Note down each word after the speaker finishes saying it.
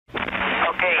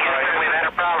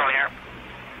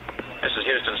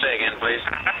Houston, say again, please.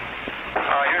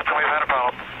 Houston, we've had a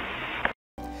problem.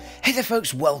 Hey there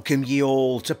folks, welcome ye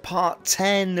all to part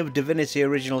 10 of Divinity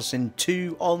Original Sin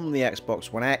 2 on the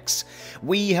Xbox One X.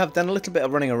 We have done a little bit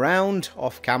of running around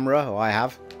off camera, or I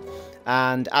have.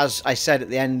 And as I said at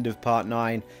the end of part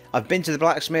 9, I've been to the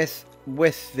blacksmith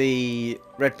with the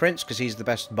Red Prince, because he's the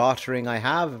best bartering I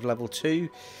have of level 2.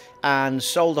 And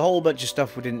sold a whole bunch of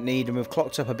stuff we didn't need, and we've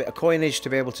clocked up a bit of coinage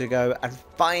to be able to go and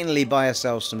finally buy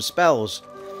ourselves some spells.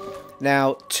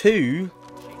 Now, 2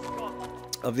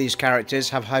 of these characters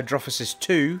have Hydrophysis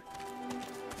 2,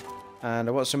 and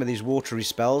I want some of these watery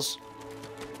spells.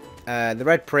 The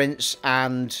Red Prince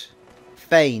and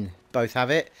Fane both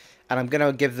have it, and I'm going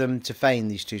to give them to Fane,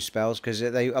 these 2 spells, because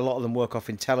a lot of them work off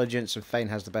intelligence, and Fane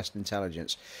has the best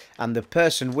intelligence. And the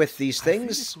person with these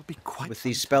things, with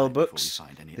these spell books,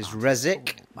 is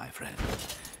Rezik, my friend.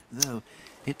 Though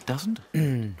it doesn't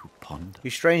to ponder. who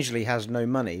strangely has no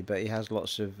money, but he has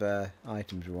lots of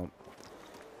items we want.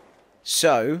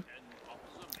 So,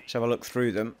 let's have a look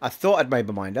through them. I thought I'd made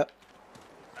my mind up,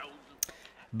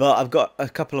 but I've got a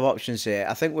couple of options here.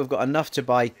 I think we've got enough to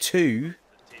buy 2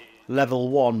 level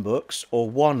 1 books or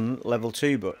 1 level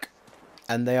 2 book,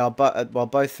 and they are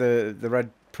both the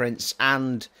Red Prince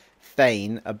and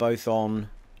Fane are both on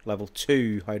level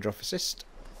 2 Hydrophysis.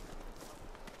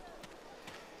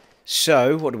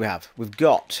 So what do we have? We've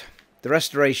got the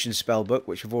Restoration spellbook,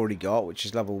 which we've already got, which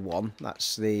is level 1.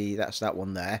 That's that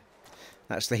one there.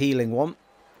 That's the healing one.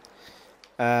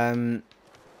 We've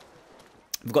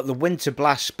got the Winter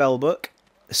Blast spellbook,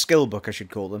 the skill book I should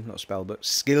call them, not spellbook,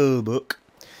 skill book.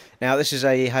 Now this is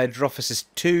a Hydrophysis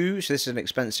 2, so this is an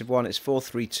expensive one. It's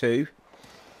 432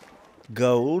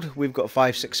 gold. We've got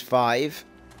 565.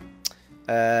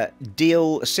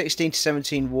 Deal 16 to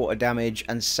 17 water damage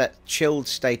and set chilled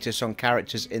status on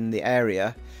characters in the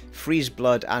area. Freeze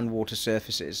blood and water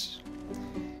surfaces.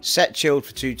 Set chilled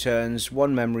for 2 turns,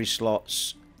 1 memory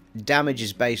slots. Damage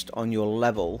is based on your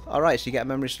level. Alright, so you get a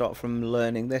memory slot from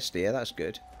learning this, dear. That's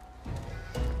good.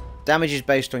 Damage is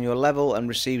based on your level and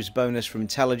receives bonus from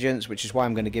intelligence, which is why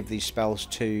I'm going to give these spells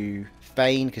to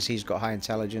Fane, because he's got high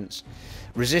intelligence.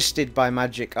 Resisted by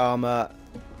magic armor.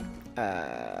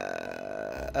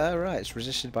 Alright, it's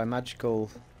resisted by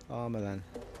magical armor then.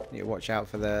 You watch out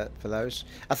for those.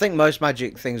 I think most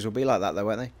magic things will be like that though,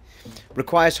 won't they?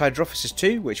 Requires Hydrophysis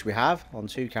 2, which we have on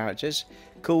 2 characters.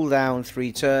 Cooldown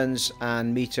 3 turns,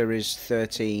 and meter is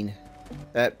 13.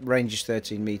 Range is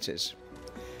 13 meters.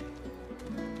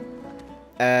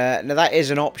 Now that is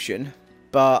an option,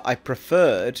 but I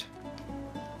preferred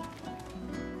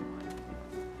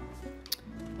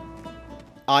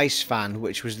Ice Fan,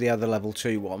 which was the other level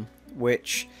 2 one,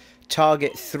 which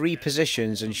target 3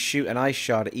 positions and shoot an ice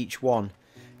shard at each one,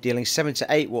 dealing 7 to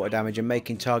 8 water damage and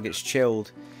making targets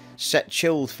chilled. Set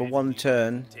chilled for 1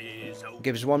 turn,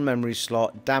 gives 1 memory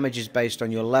slot, damage is based on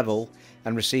your level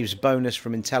and receives bonus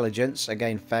from intelligence,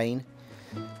 again Fane.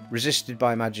 Resisted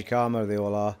by magic armor, they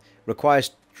all are.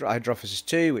 Requires Hydrophysis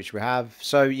 2, which we have.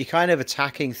 So you're kind of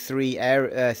attacking 3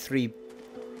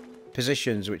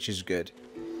 positions, which is good.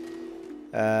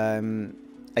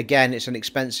 Again, it's an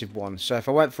expensive one, so if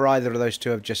I went for either of those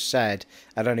 2 I've just said,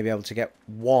 I'd only be able to get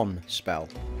 1 spell.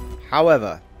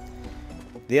 However,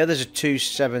 the others are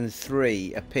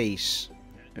 273 a piece.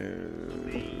 So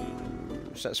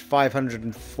that's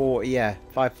 540, yeah,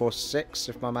 546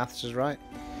 if my maths is right.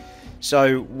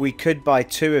 So we could buy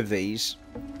 2 of these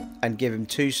and give him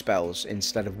 2 spells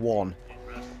instead of 1,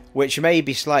 which may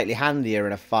be slightly handier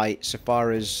in a fight, so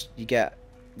far as you get,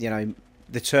 you know,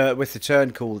 with the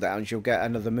turn cooldowns, you'll get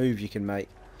another move you can make.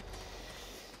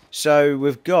 So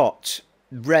we've got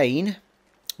Rain,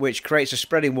 which creates a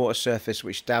spreading water surface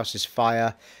which douses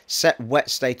fire. Set wet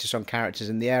status on characters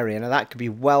in the area. Now that could be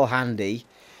well handy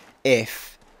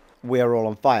if we are all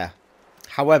on fire.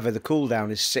 However, the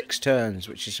cooldown is 6 turns,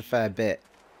 which is a fair bit.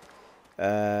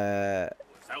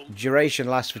 Duration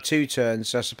lasts for 2 turns,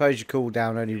 so I suppose your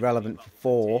cooldown only relevant for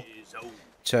 4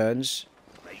 turns.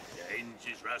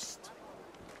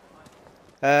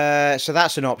 So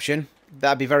that's an option.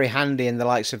 That'd be very handy in the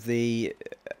likes of the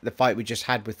fight we just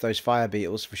had with those fire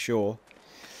beetles for sure.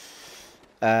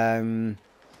 And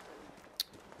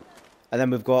then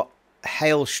we've got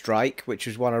Hail Strike, which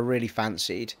was one I really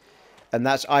fancied, and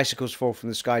that's icicles fall from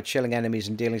the sky, chilling enemies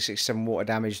and dealing 6-7 water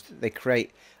damage. They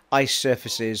create ice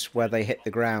surfaces where they hit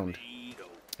the ground.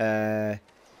 Now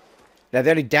the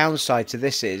only downside to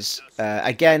this is,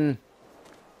 again,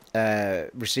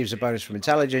 receives a bonus from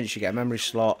intelligence, you get a memory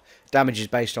slot, damage is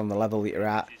based on the level that you're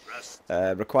at,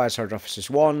 requires Hydrophysis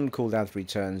 1, cooldown 3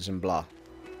 turns, and blah.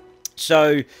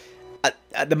 So,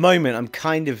 at the moment, I'm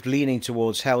kind of leaning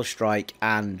towards Hellstrike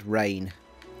and Rain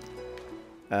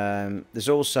There's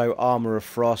also Armour of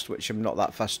Frost, which I'm not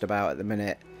that fussed about at the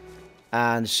minute.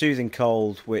 And Soothing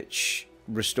Cold, which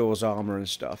restores armour and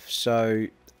stuff. So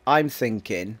I'm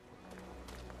thinking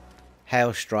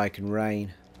Hail Strike and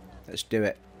Rain. Let's do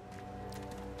it.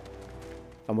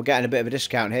 And we're getting a bit of a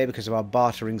discount here because of our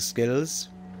bartering skills.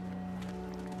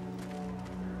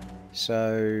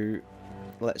 So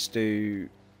let's do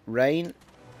Rain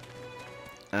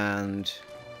and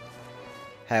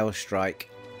Hail Strike.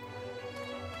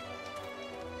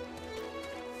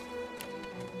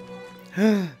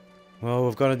 Well,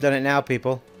 we've gone and done it now,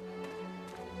 people.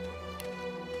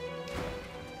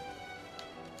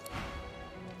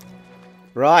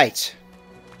 Right.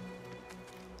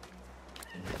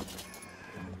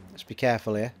 Let's be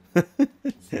careful here.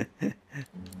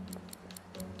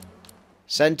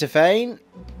 Centerfane.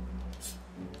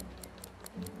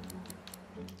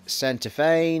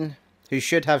 Centerfane. Who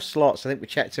should have slots. I think we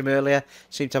checked him earlier.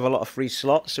 Seemed to have a lot of free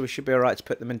slots, so we should be alright to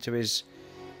put them into his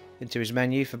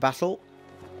menu for battle.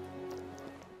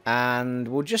 And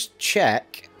we'll just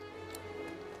check.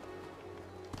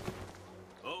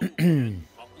 Oh, 10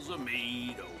 bottles of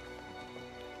mead,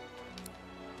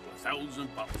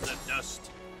 1,000 bottles of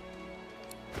dust,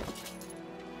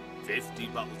 50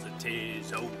 bottles of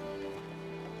tears,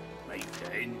 make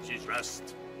the hinges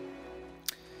rust.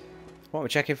 What are we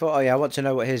checking for? Oh yeah, I want to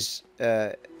know what his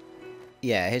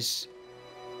his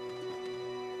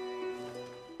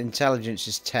intelligence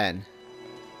is 10.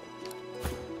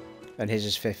 And his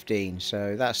is 15,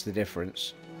 so that's the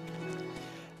difference.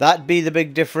 That'd be the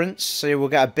big difference, so we'll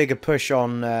get a bigger push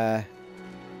on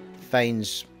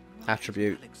Fane's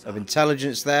attribute of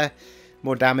intelligence there.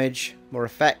 More damage, more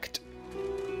effect.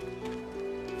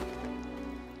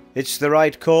 It's the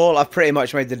right call. I've pretty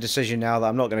much made the decision now that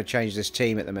I'm not going to change this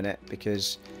team at the minute,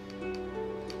 because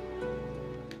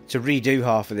to redo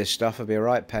half of this stuff would be a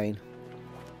right pain.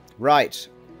 Right.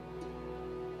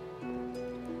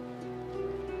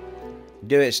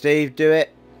 Do it, Steve. Do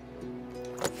it.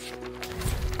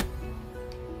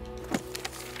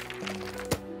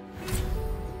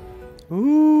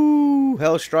 Ooh,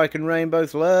 Hellstrike and Rain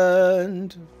both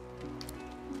learned.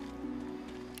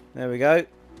 There we go.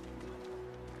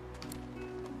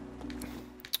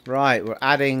 Right, we're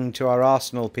adding to our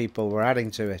arsenal, people. We're adding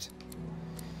to it.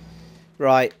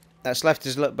 Right, that's left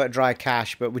us a little bit of dry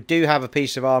cash, but we do have a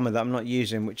piece of armour that I'm not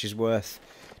using, which is worth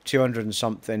 200 and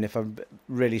something if I'm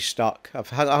really stuck.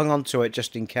 I've hung on to it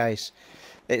just in case.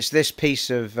 It's this piece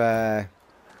of... at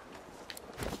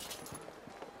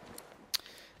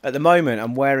the moment,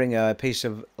 I'm wearing a piece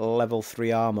of level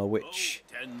 3 armour, which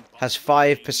has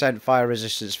 5% fire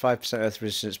resistance, 5% earth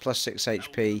resistance, plus 6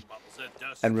 HP,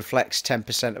 and reflects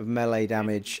 10% of melee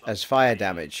damage as fire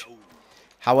damage.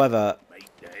 However,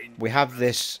 we have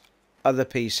this other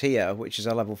piece here, which is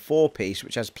a level 4 piece,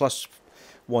 which has plus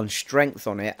 1 strength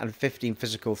on it and 15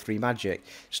 physical, 3 magic.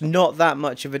 It's not that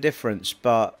much of a difference,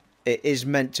 but it is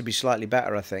meant to be slightly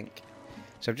better, I think.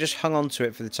 So I've just hung on to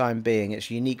it for the time being.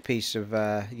 It's a unique piece of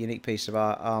our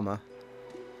armor,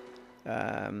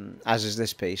 as is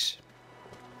this piece.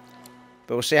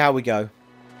 But we'll see how we go.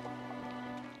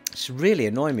 It's really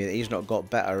annoying me that he's not got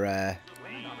better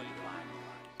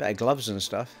gloves and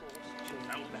stuff.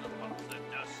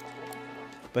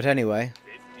 But anyway,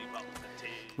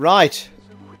 right.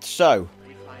 So,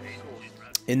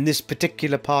 in this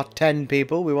particular part 10,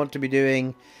 people, we want to be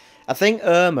doing, I think,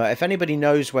 Irma. If anybody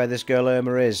knows where this girl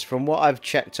Irma is, from what I've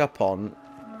checked up on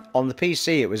the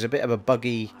PC, it was a bit of a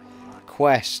buggy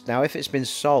quest. Now, if it's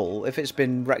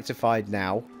been rectified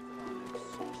now,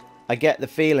 I get the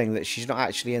feeling that she's not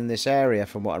actually in this area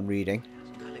from what I'm reading.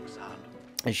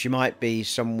 And she might be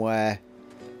somewhere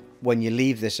when you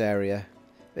leave this area.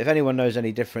 If anyone knows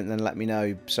any different, then let me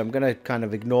know. So I'm going to kind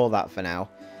of ignore that for now.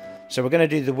 So we're going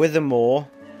to do the Withermoore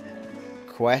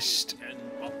quest.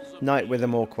 Night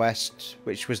Withermoore quest,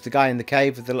 which was the guy in the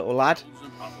cave with the little lad.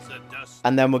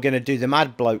 And then we're going to do the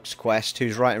Mad Blokes quest,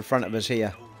 who's right in front of us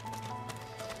here.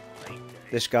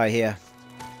 This guy here.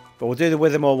 But we'll do the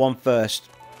Withermoore one first.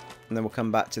 And then we'll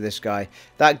come back to this guy.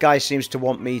 That guy seems to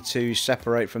want me to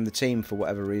separate from the team for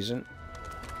whatever reason.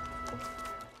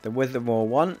 The Withermoore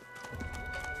one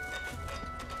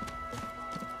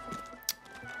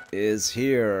is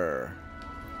here.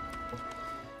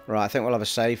 Right, I think we'll have a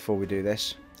save before we do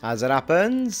this. As it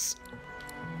happens.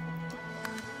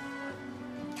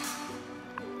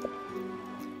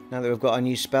 Now that we've got our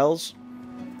new spells.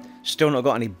 Still not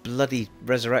got any bloody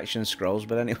resurrection scrolls,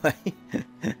 but anyway.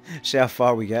 See how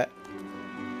far we get.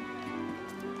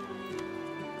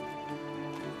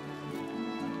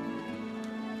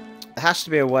 There has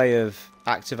to be a way of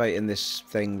activating this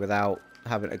thing without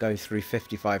having to go through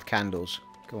 55 candles.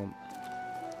 Go on.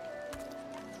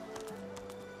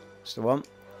 It's the one.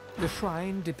 The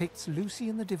shrine depicts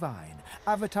Lucian the Divine,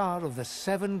 avatar of the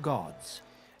 7 gods.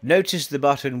 Notice the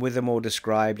button Withermoore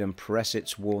described and press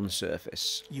its worn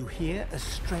surface. You hear a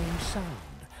strange sound,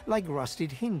 like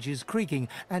rusted hinges creaking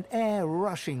and air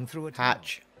rushing through a tunnel.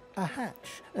 Hatch. A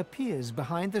hatch appears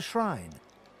behind the shrine.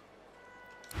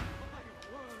 My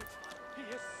word, he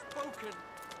has spoken.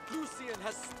 Lucian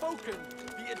has spoken.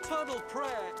 The eternal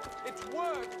prayer. It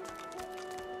worked.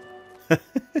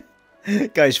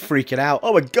 Guy's freaking out.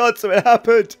 Oh my god, something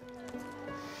happened!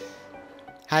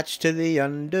 Hatch to the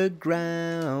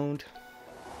underground.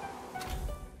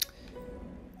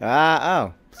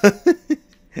 Ah, oh.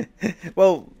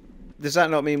 Well, does that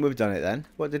not mean we've done it then?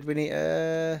 What did we need?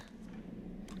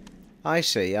 I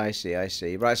see.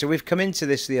 Right, so we've come into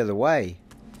this the other way.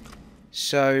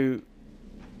 So...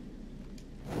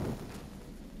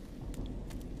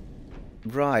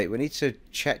 Right, we need to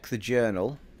check the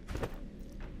journal.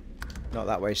 Not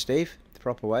that way, Steve. The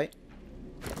proper way.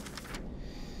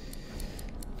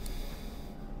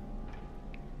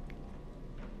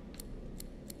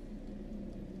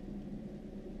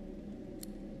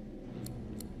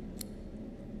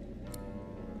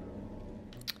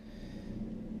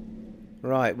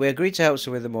 Right, we agreed to help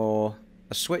Sir Withermoore.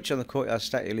 A switch on the courtyard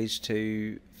statue leads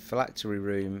to phylactery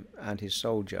room and his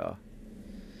soul jar.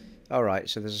 Alright,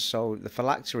 so there's the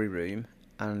phylactery room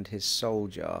and his soul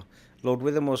jar. Lord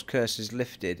Withermore's curse is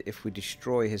lifted. If we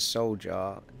destroy his soul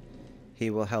jar, he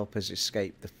will help us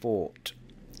escape the fort.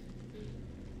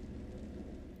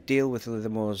 Deal with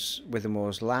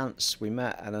Withermore's lance. We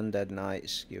met an undead knight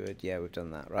skewered. Yeah, we've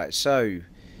done that. Right, so...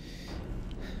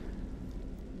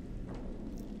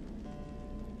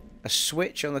 A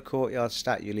switch on the courtyard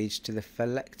statue leads to the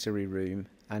phylactery room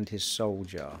and his soul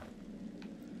jar.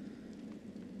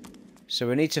 So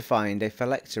we need to find a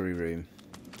phylactery room.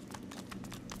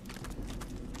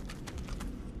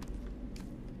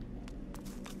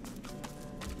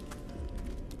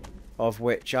 Of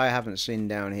which I haven't seen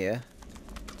down here.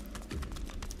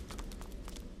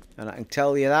 And I can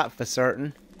tell you that for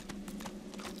certain.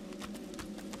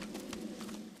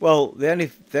 Well, the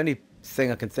only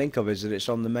thing I can think of is that it's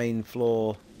on the main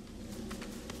floor.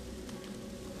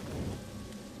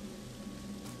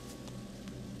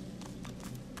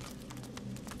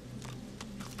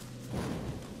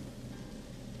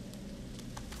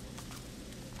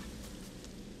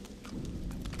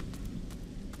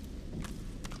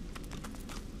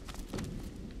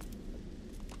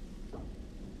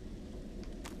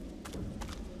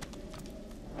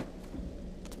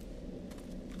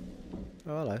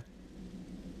 Oh, hello.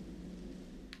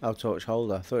 Oh, torch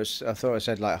holder. I thought it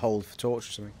said like hold for torch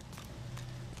or something.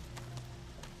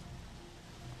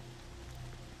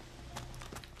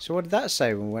 So what did that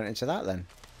say when we went into that then?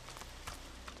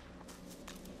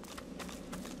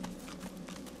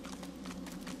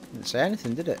 Didn't say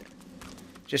anything, did it?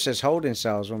 Just says holding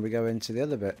cells when we go into the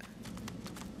other bit.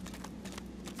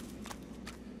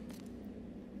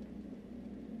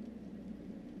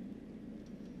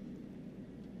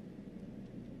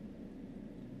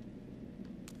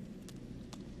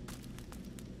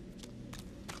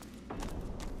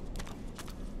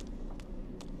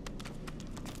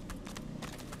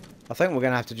 I think we're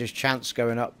going to have to just chance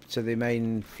going up to the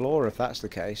main floor if that's the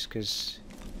case, because...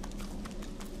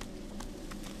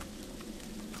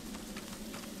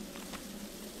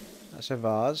 That's a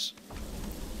vase.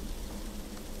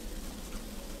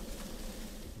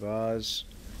 Vase.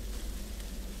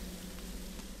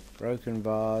 Broken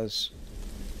vase.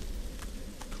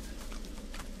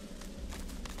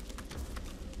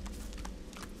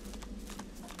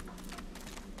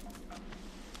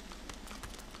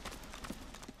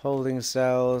 Holding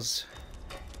cells.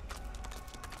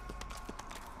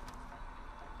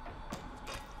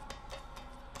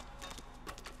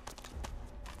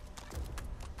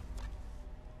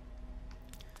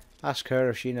 Ask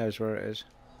her if she knows where it is.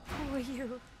 Poor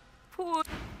you. Poor.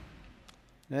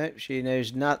 Nope, she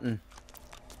knows nothing.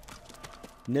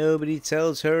 Nobody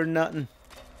tells her nothing.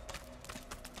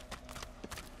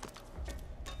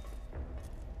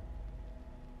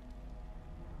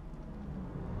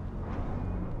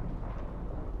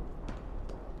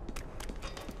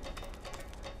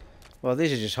 Well,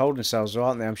 these are just holding cells,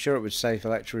 aren't they? I'm sure it would say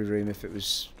phylactery room if it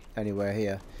was anywhere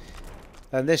here.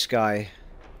 And this guy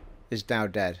is now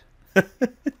dead.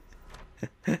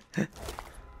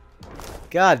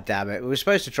 God damn it. We were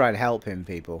supposed to try and help him,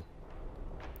 people.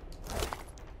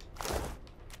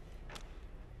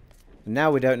 And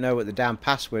now we don't know what the damn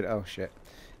password... Oh, shit.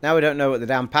 Now we don't know what the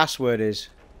damn password is.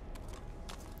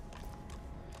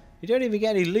 You don't even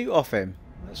get any loot off him.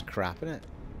 That's crap, isn't it?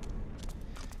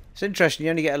 It's interesting, you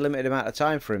only get a limited amount of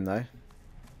time for him though.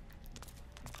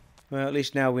 Well, at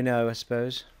least now we know, I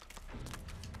suppose.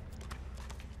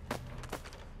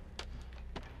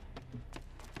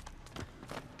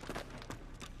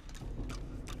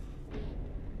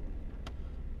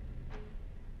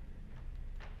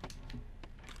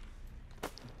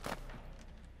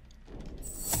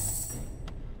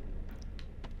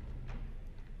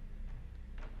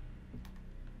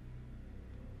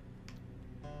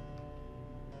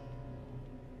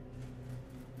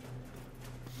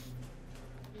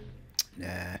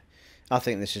 Nah, I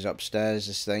think this is upstairs,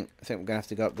 this thing. I think we're going to have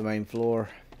to go up the main floor.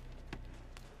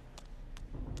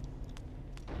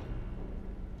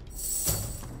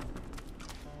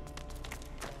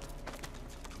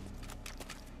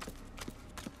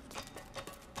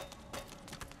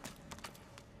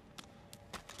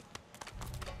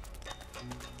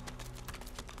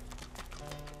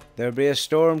 There'll be a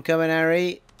storm coming,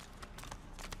 Harry.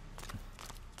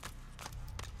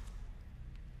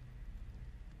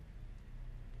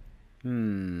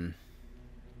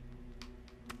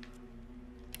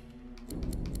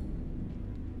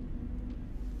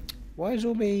 Why is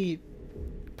all me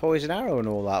poison arrow and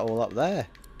all that all up there?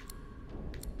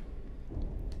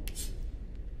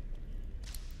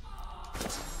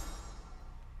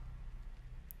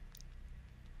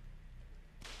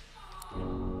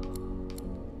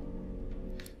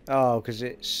 Oh, because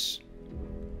it's...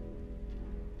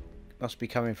 must be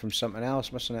coming from something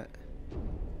else, mustn't it?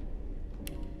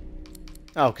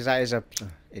 Oh, because that is a... oh,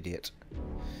 idiot.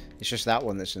 It's just that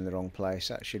one that's in the wrong place.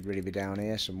 That should really be down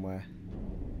here somewhere.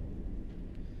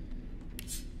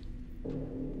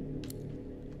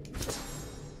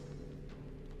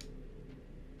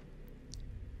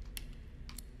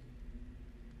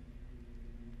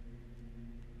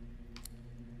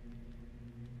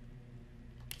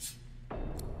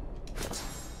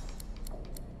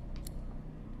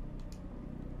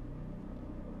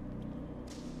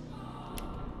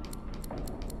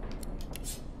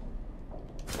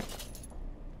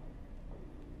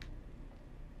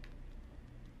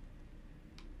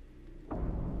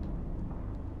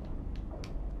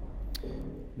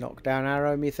 Knockdown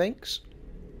arrow, methinks.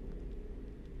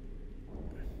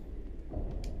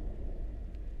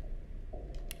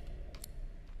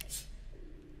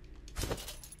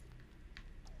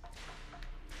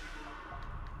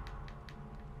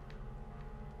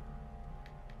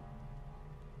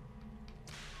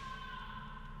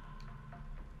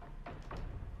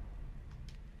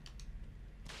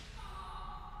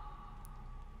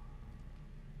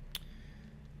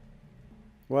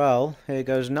 Well, here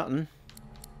goes nothing.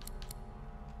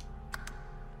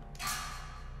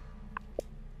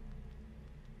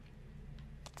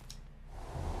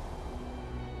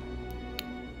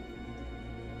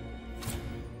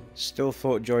 Still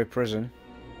Fort Joy Prison.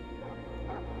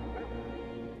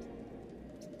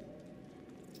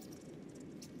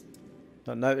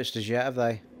 Not noticed us yet, have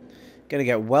they? Gonna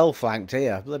get well flanked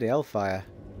here. Bloody hellfire.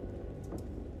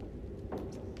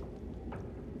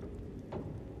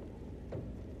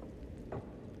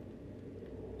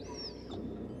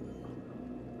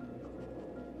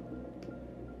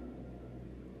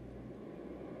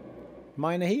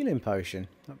 Minor healing potion.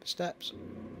 Up the steps.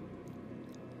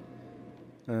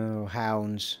 Oh,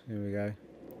 hounds. Here we go.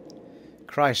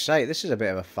 Christ's sake, this is a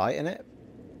bit of a fight, isn't it?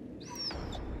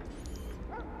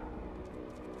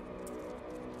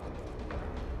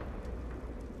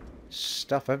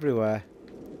 Stuff everywhere.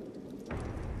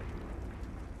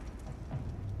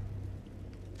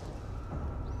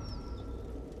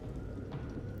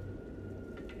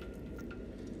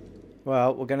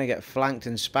 Well, we're going to get flanked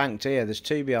and spanked here. There's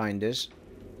 2 behind us.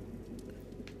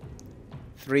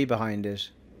 3 behind us.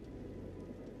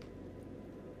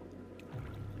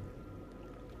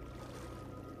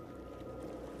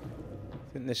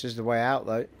 I think this is the way out,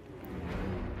 though.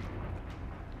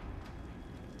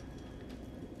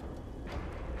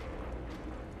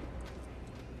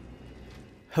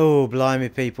 Oh, blimey,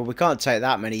 people. We can't take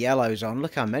that many yellows on.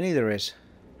 Look how many there is.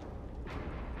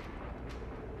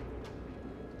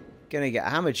 Gonna get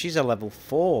hammered. She's a level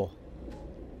 4.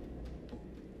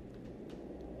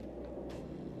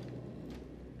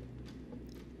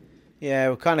 Yeah,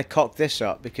 we'll kind of cock this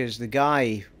up because the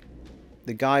guy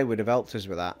would have helped us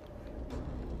with that.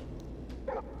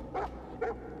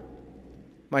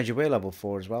 Mind you, we're level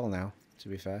 4 as well now, to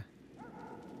be fair.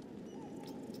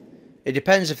 It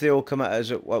depends if they all come at us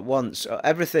at once.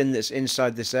 Everything that's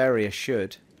inside this area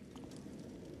should.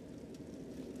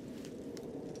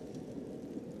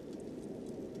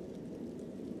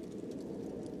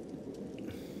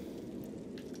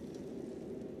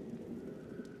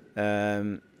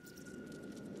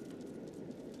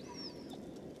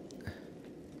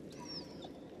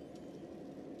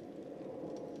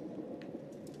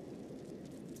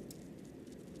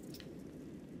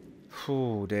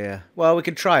 Oh dear. Well, we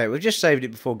can try it. We've just saved it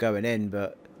before going in,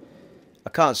 but I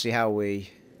can't see how we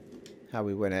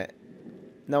win it.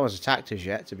 No one's attacked us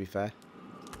yet, to be fair.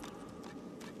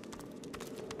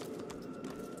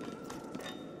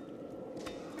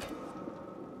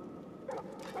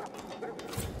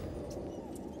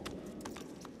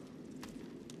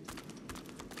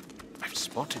 I've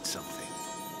spotted something.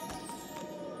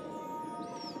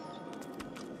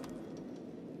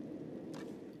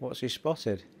 What's he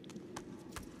spotted?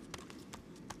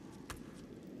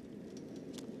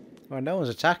 Well, no one's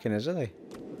attacking us, are they?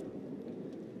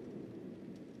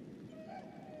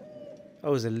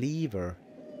 Oh, there's a lever.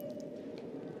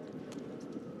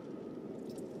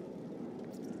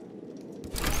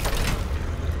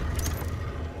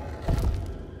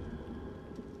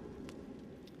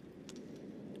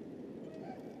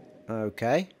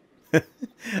 Okay. I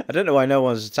don't know why no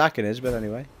one's attacking us, but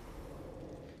anyway.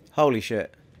 Holy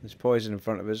shit. There's poison in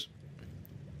front of us.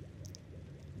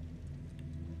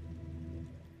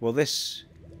 Well, this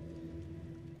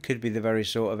could be the very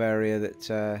sort of area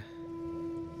that...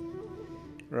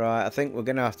 Right, I think we're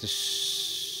going to have to...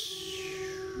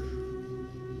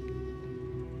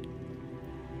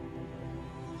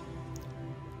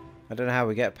 I don't know how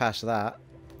we get past that.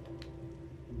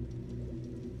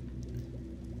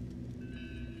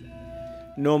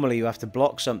 Normally you have to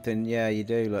block something. Yeah, you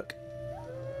do, look.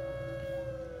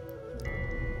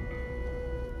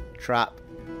 Trap.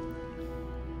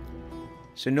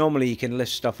 So normally you can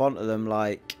lift stuff onto them,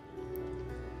 like...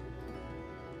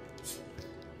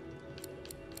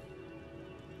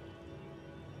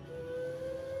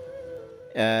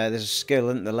 there's a skill,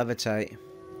 isn't there? Levitate.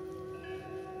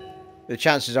 The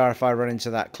chances are if I run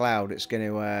into that cloud, it's going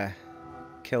to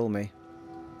kill me.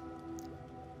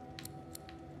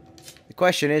 The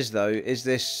question is, though, is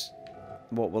this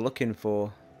what we're looking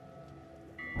for?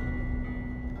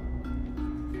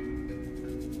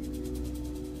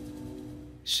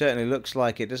 Certainly looks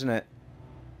like it, doesn't it?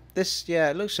 This, yeah,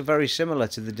 it looks very similar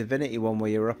to the Divinity one where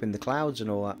you're up in the clouds and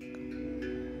all that.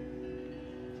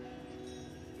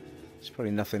 It's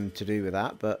probably nothing to do with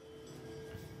that, but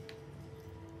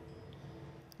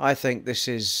I think this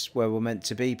is where we're meant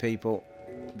to be, people.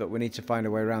 But we need to find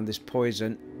a way around this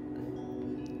poison.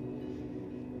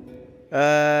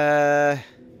 Oh,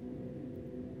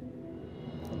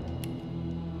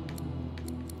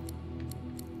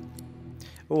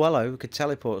 hello, we could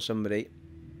teleport somebody.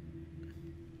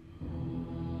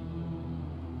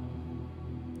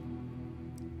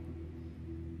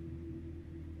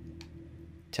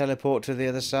 Teleport to the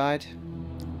other side.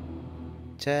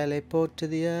 Teleport to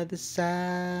the other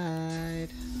side.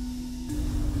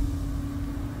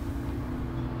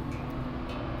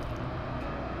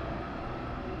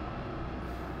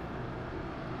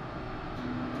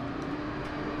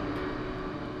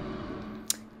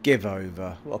 Give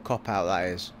over. What a cop-out that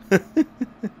is.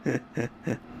 Because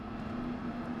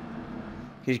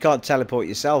you can't teleport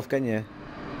yourself, can you?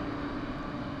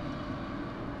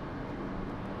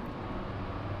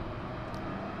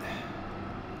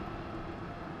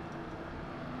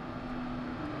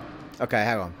 Okay,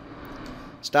 hang on.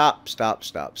 Stop, stop,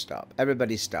 stop, stop.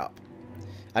 Everybody stop.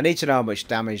 I need to know how much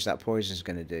damage that poison is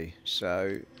going to do.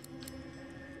 So,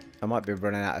 I might be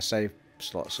running out of save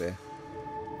slots here.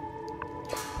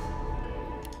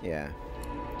 Yeah.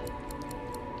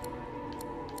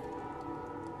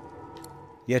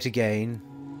 Yet again.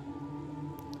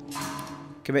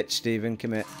 Commit, Stephen,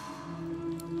 commit.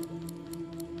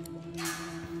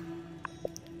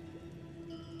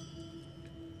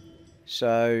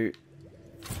 So...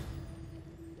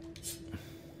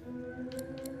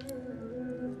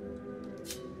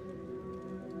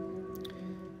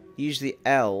 use the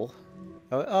L.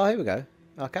 Oh, here we go.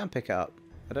 I can pick it up.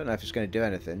 I don't know if it's going to do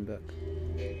anything, but...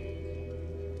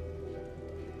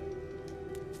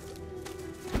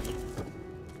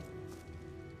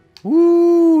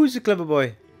 Woo! He's a clever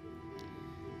boy.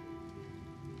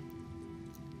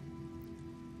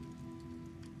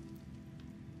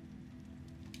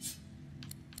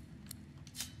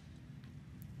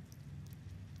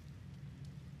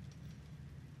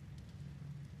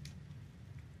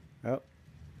 Oh.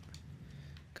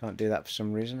 Can't do that for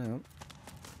some reason. Hang on.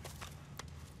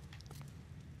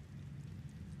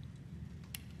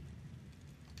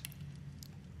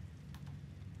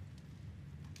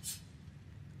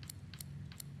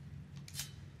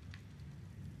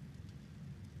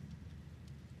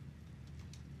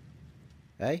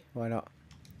 Hey, why not?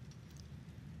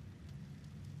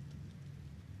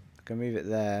 I can move it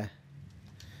there.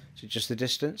 Is it just the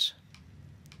distance?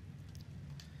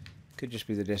 Could just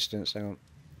be the distance, hang on.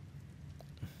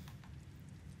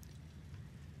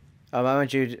 Oh,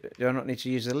 mind you, do I not need to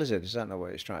use the lizard? Is that not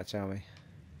what it's trying to tell me?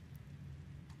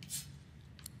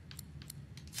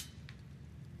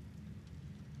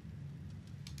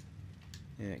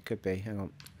 Yeah, it could be. Hang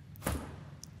on.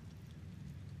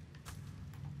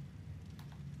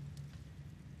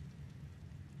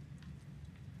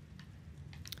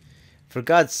 For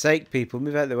God's sake, people,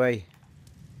 move out of the way.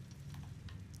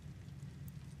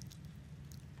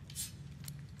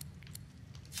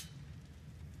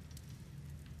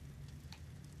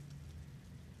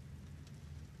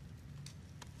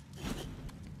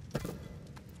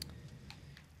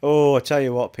 Oh, I'll tell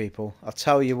you what, people. I'll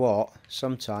tell you what.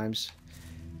 Sometimes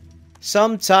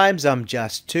I'm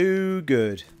just too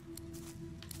good.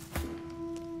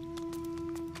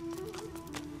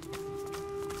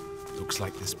 Looks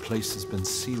like this place has been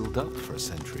sealed up for a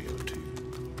century or two.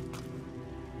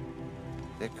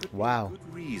 There could Wow. be a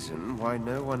good reason why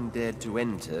no one dared to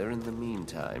enter in the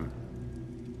meantime.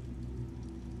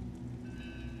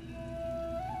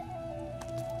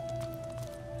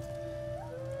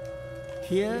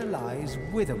 Here lies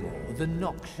Withermoore the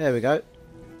Noxious. There we go.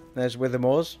 There's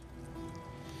Withermore's.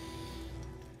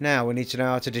 Now we need to know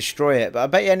how to destroy it. But I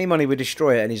bet you any money we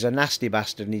destroy it, and he's a nasty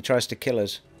bastard and he tries to kill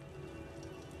us.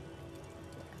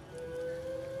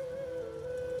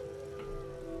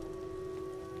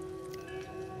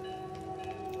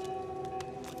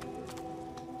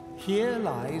 Here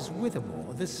lies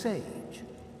Withermoore the Sage.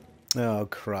 Oh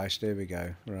Christ, here we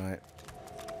go. Right.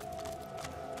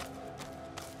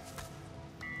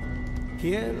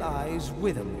 Here lies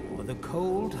Withermoore the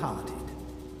Cold-Hearted.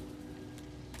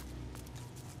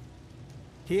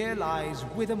 Here lies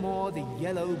Withermoore the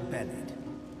Yellow-Bellied.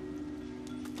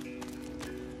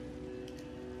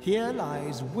 Here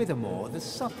lies Withermoore the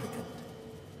Supplicant.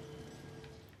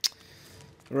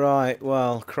 Right,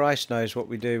 well, Christ knows what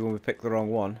we do when we pick the wrong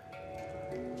one.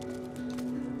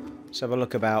 Let's have a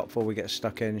look about before we get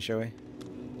stuck in, shall we?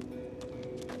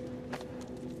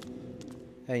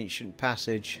 Ancient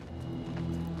Passage.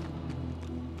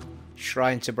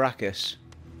 Shrine to Brachus.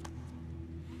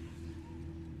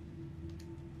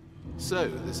 So,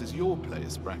 this is your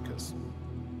place, Brachus.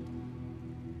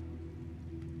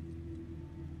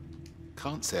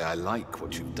 Can't say I like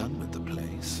what you've done with the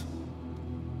place.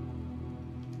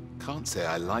 Can't say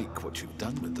I like what you've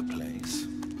done with the place.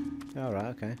 Alright,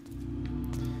 okay.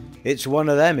 It's one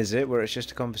of them, is it? Where it's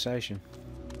just a conversation.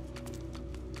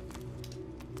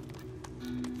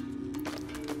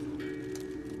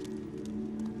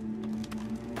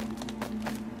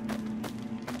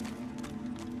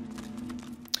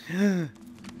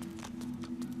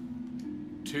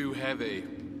 Too heavy.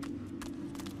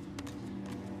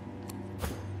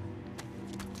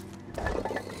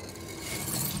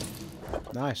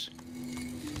 Nice.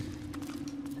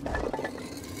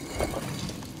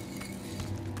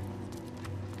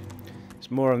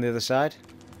 There's more on the other side.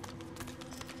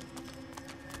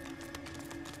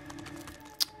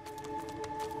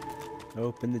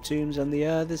 Open the tombs on the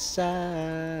other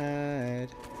side.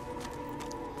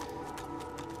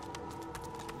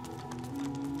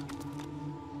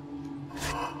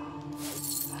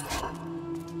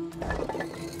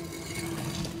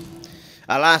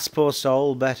 Alas, poor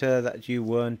soul, better that you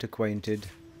weren't acquainted.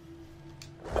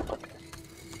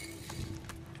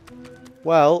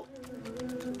 Well,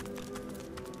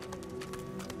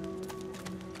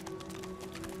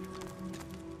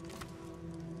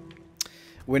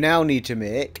 we now need to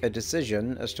make a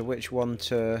decision as to which one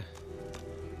to...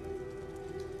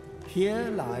 Here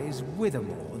lies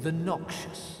Withermoore the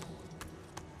Noxious.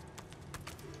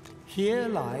 Here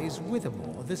lies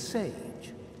Withermoore the Sage.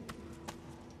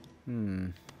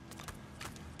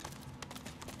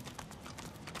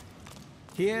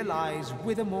 Here lies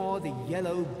Withermoore the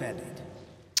Yellow-Bellied.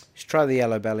 Let's try the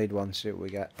yellow-bellied one, see what we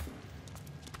get.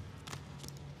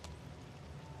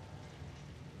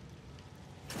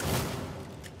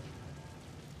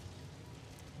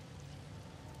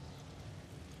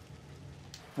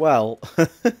 Well,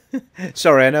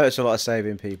 sorry, I know it's a lot of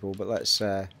saving people, but let's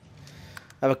have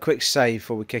a quick save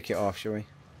before we kick it off, shall we?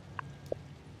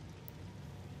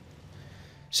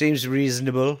 Seems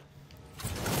reasonable.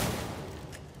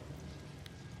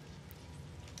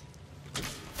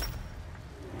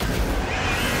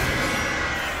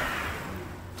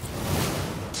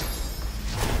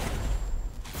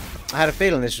 I had a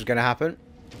feeling this was going to happen.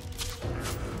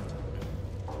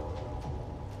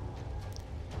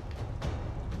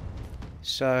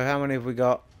 So, how many have we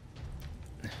got?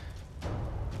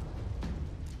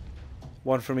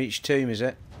 One from each tomb, is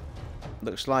it?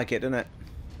 Looks like it, doesn't it?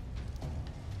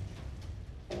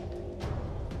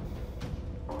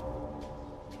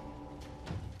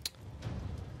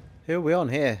 Who are we on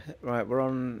here? Right, we're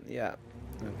on... Yeah.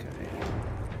 Okay.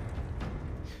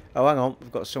 Oh, hang on.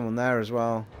 We've got someone there as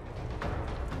well.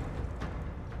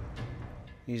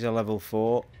 He's a level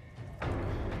 4.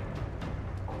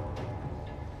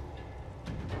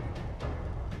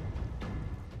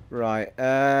 Right,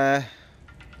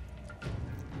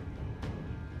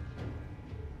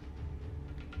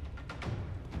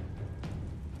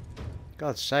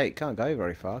 God's sake, can't go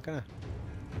very far, can I?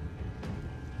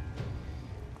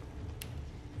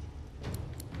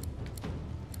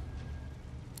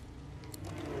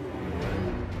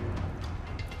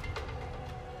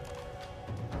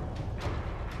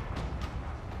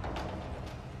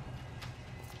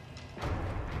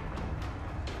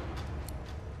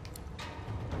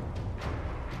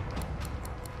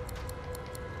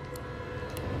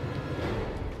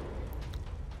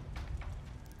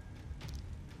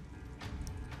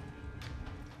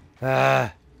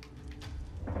 Ah.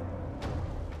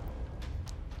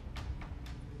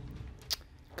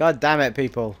 God damn it,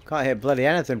 people. Can't hit bloody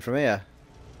anything from here.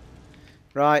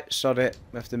 Right, sod it.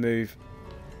 We have to move.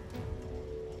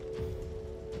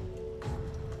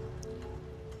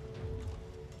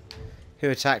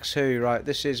 Who attacks who? Right,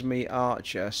 this is me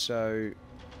archer, so...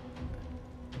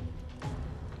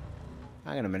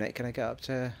 Hang on a minute, can I get up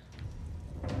to...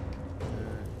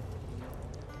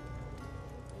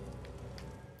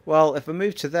 Well, if I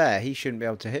move to there, he shouldn't be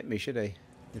able to hit me, should he?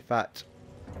 In fact,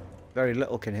 very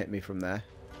little can hit me from there.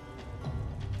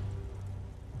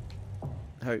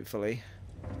 Hopefully.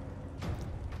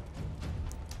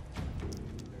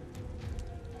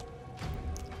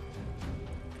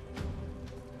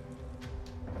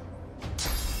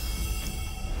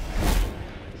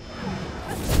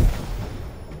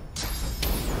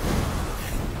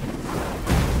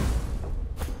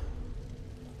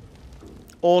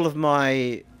 All of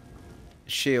my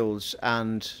shields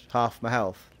and half my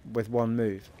health with one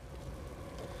move.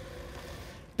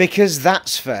 Because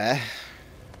that's fair.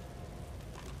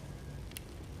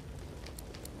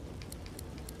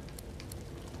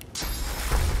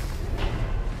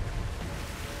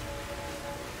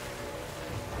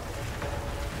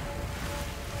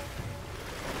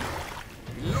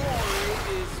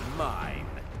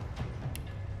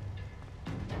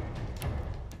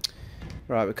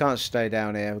 Right, we can't stay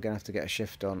down here. We're going to have to get a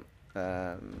shift on.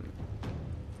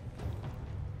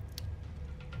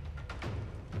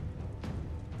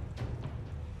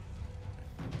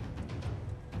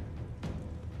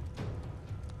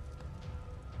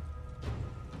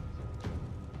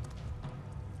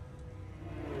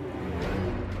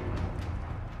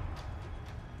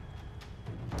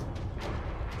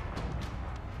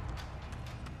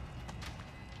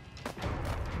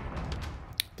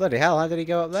 Bloody hell, how did he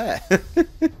go up there?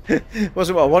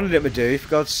 Wasn't what I wanted him to do, for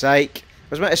God's sake. I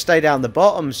was meant to stay down the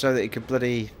bottom so that he could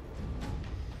bloody...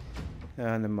 Oh,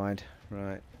 never mind.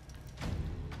 Right.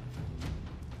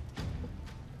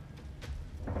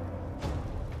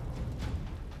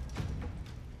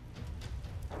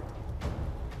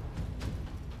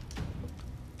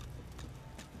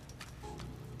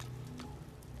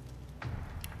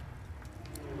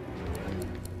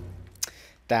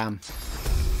 Damn.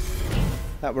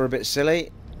 That were a bit silly.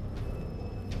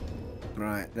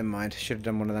 Right, never mind. Should have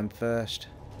done one of them first.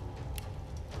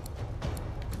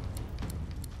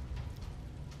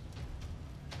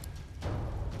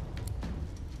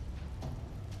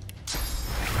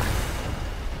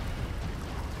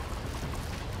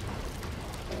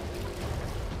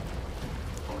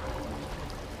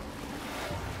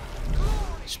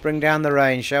 Spring down the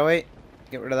rain, shall we?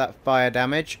 Get rid of that fire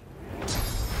damage.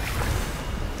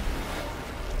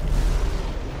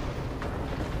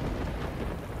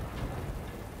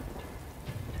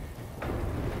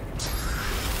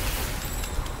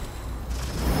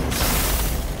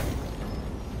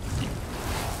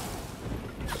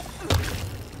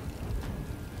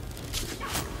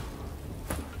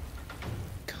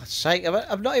 Sake,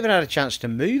 I've not even had a chance to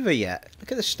move her yet.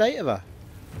 Look at the state of her.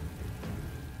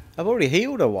 I've already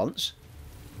healed her once.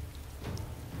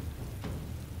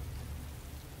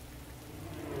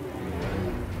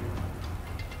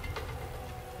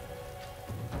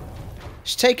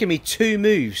 It's taken me 2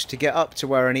 moves to get up to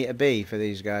where I need to be for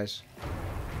these guys.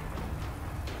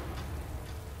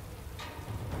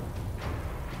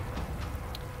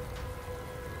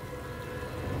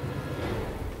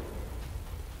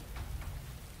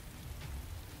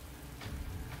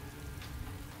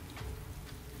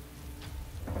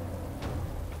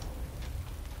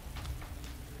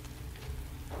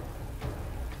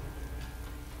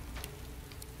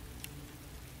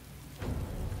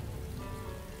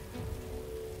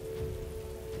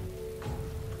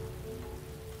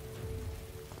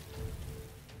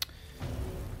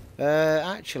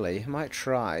 Actually, I might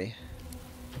try.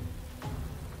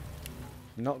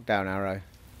 Knockdown arrow.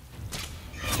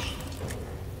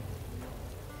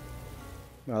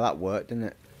 Well, that worked, didn't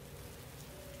it?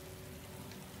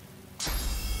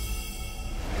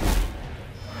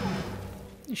 How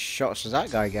many shots does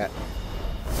that guy get?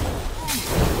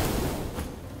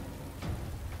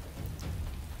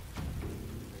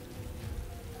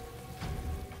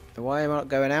 Why am I not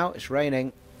going out? It's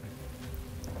raining.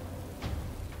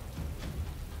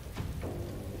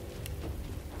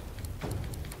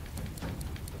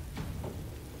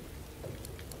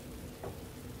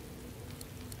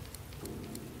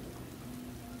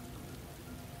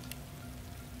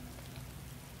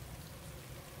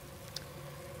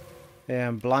 Yeah,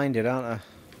 I'm blinded, aren't I?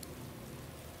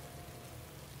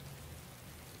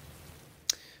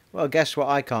 Well, guess what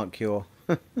I can't cure?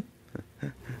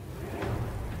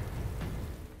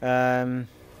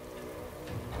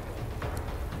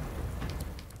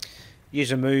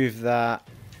 Use a move that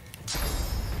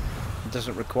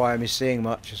doesn't require me seeing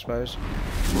much, I suppose.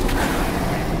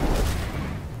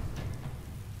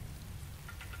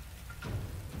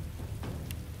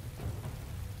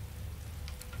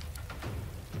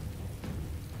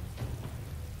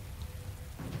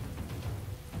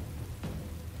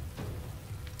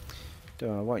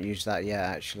 I won't use that yet,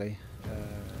 actually.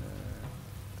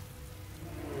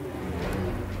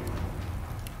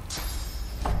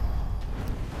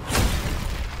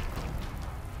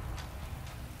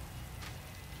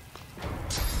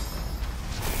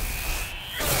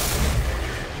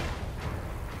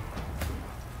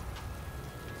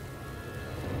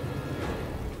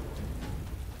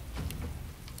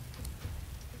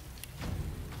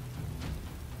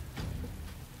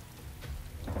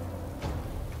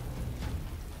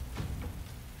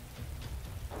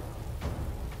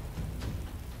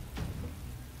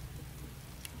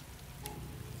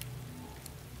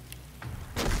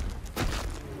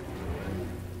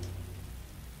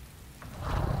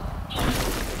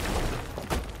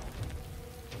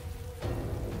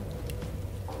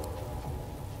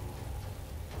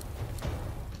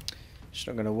 It's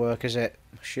not going to work, is it?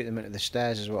 Shoot them into the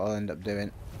stairs is what I'll end up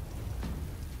doing.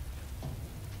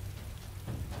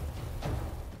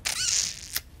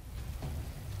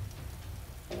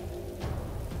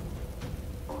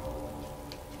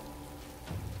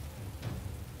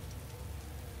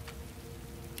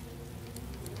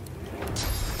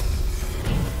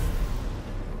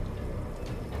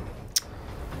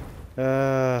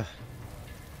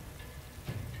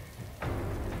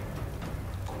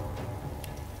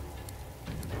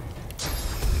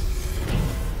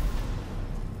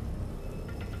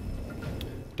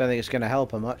 Don't think it's going to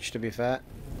help her much, to be fair.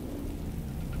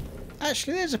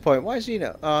 Actually, there's a point. Why is he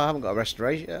not? Oh, I haven't got a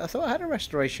restoration. I thought I had a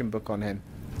restoration book on him.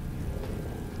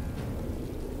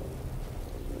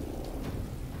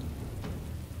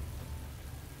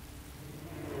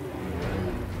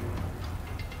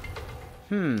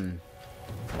 No,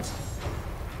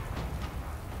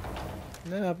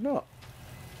 I've not.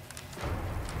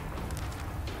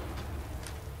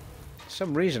 For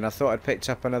some reason, I thought I'd picked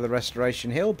up another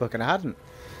restoration heal book, and I hadn't.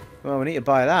 Well, we need to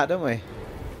buy that, don't we?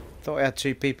 Thought we had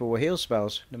 2 people with heal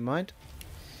spells. Never mind.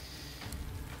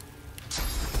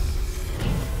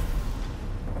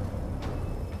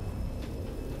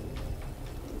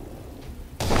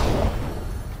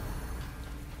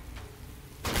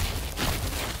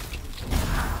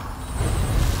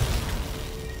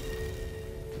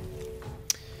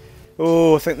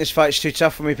 Oh, I think this fight's too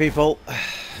tough for me, people.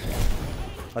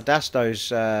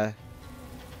 Audasto's now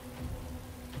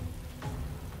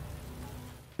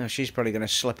she's probably going to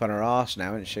slip on her arse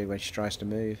now, isn't she, when she tries to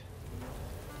move.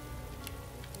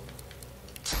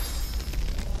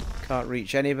 Can't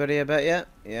reach anybody, I bet yet.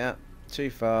 Yeah, too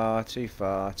far, too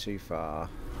far, too far.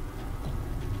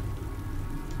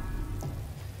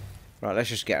 Right, let's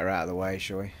just get her out of the way,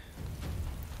 shall we?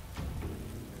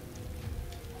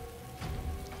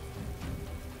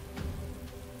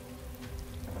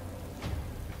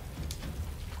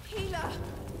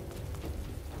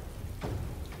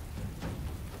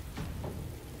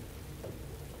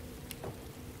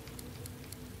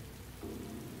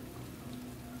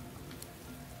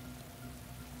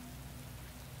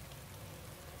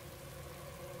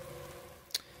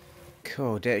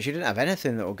 Cool, dear. She didn't have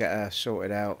anything that will get her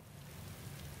sorted out.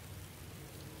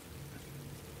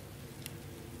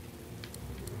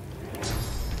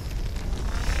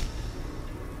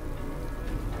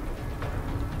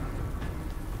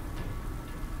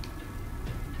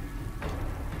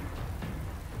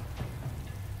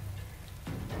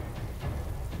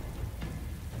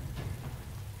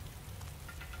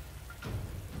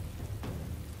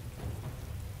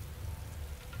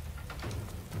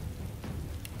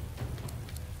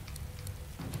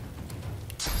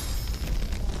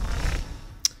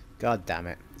 God damn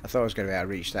it. I thought I was going to be able to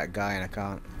reach that guy and I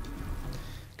can't.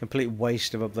 Complete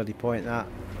waste of a bloody point, that.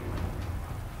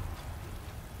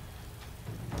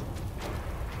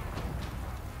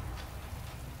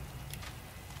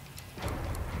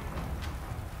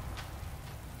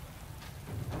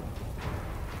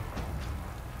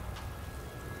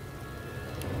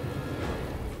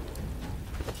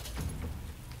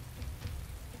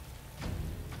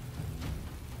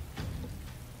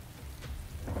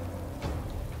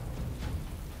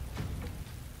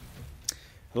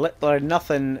 Literally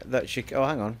nothing that she... Oh,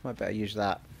 hang on. I better use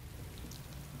that.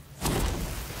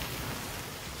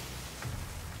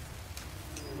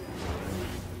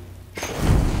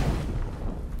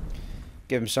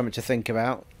 Give him something to think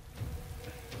about.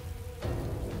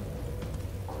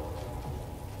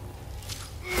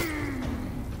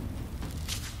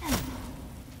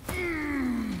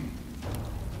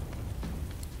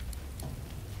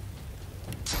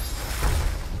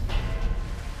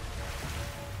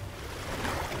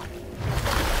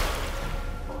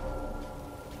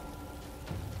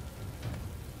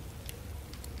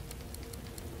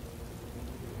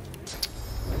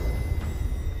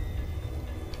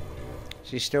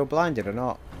 Is he still blinded or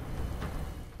not?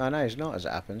 Oh no, he's not, as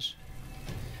it happens.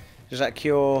 Does that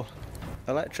cure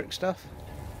electric stuff?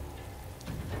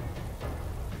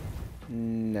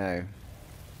 No.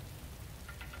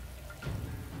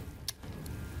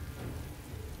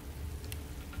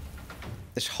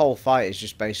 This whole fight is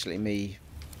just basically me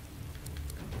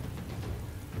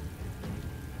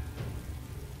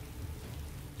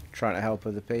trying to help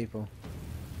other people.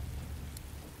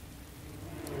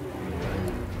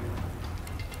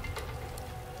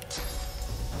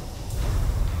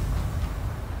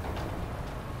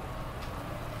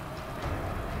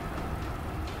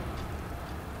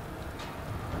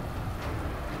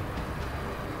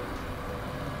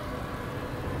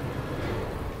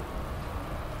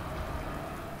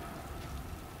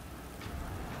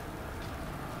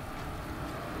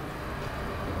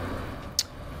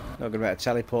 Not going to be able to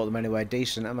teleport them anywhere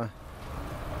decent, am I?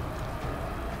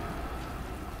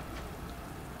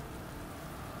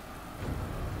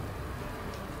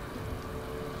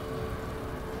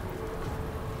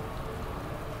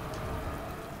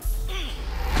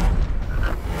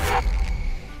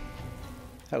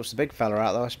 Helps the big fella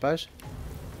out though, I suppose.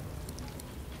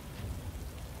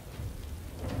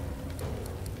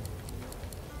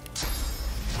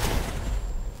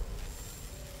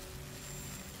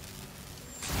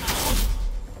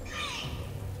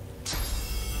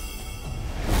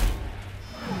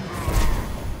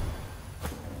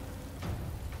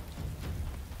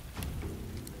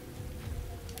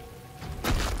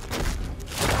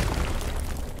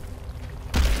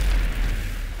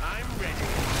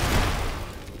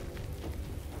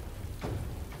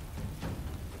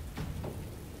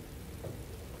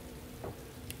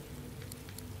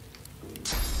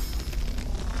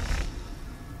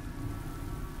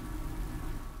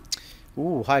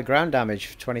 Ooh, high ground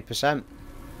damage, 20%.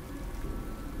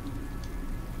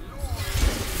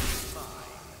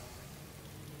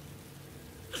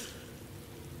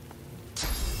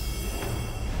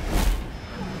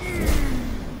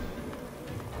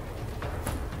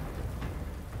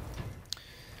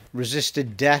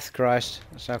 Resisted death, Christ.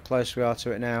 That's how close we are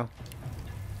to it now.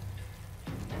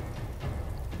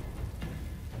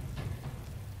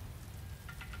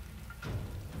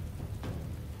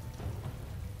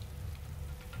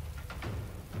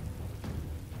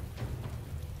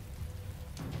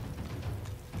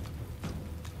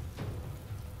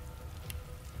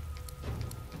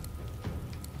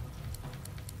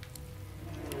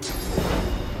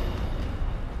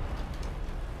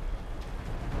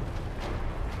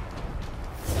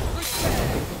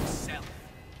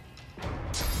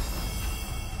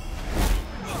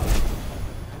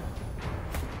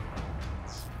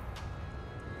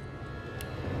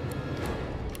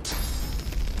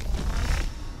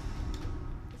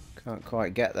 Can't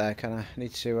quite get there, can I?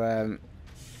 Need to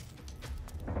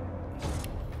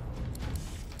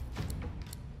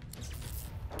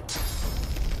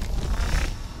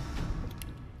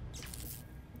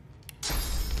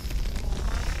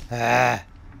Ah.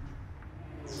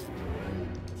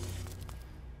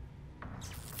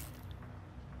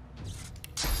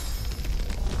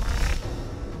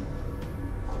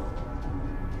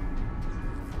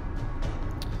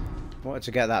 Wanted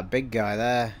to get that big guy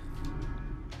there.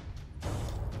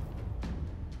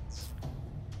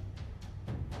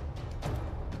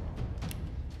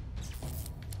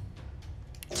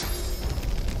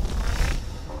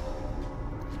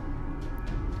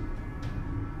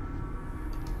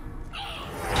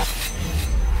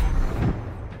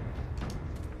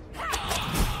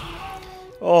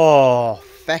 Oh,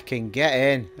 fecking get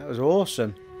in. That was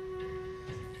awesome.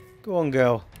 Go on,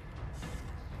 girl.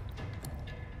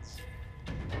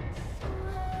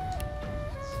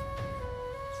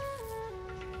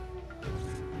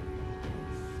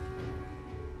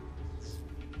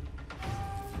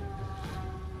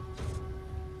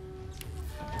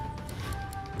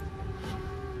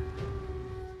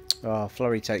 Oh,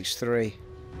 flurry takes 3.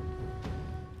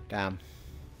 Damn.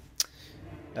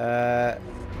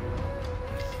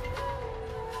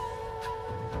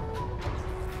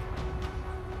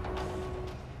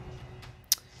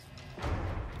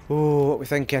 Ooh, what we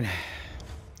thinking?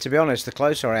 To be honest, the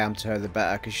closer I am to her, the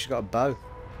better, because she's got a bow.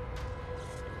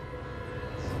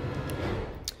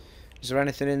 Is there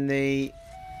anything in the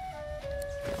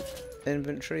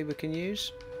inventory we can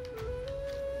use?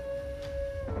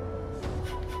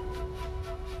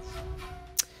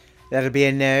 That'll be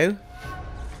a no.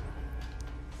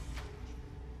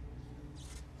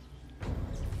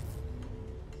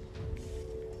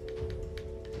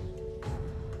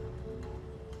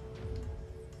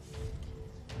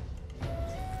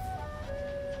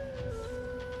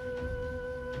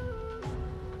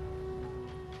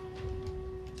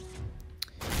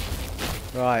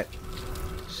 Right,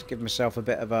 just give myself a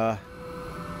bit of a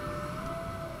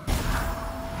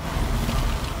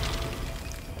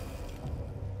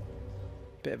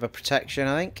protection,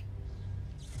 I think.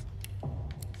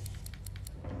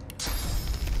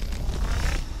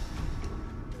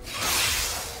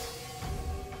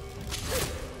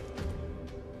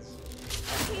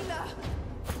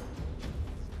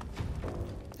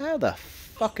 How the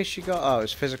fuck has she got? Oh,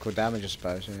 it's physical damage, I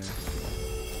suppose. Yeah.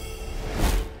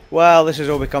 Well, this has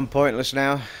all become pointless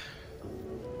now.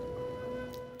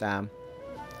 Damn.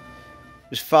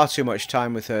 There's far too much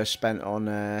time with her spent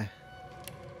on...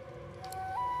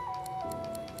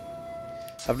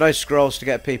 I've no scrolls to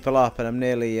get people up, and I'm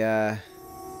nearly...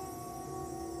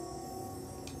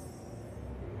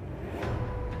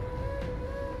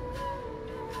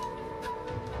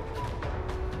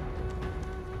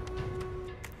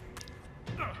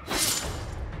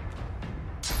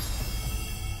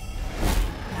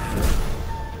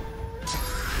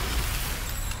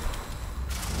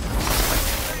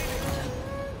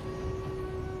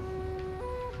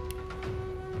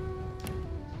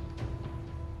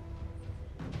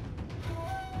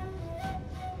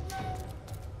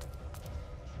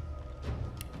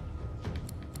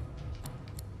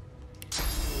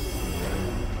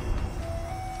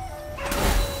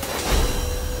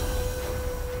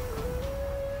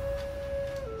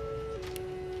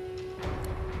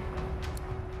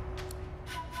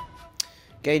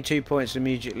 Gain 2 points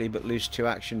immediately, but lose 2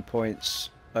 action points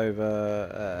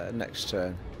over next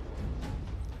turn.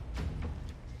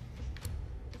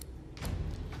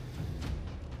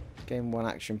 Gain 1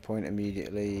 action point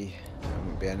immediately. That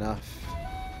won't be enough.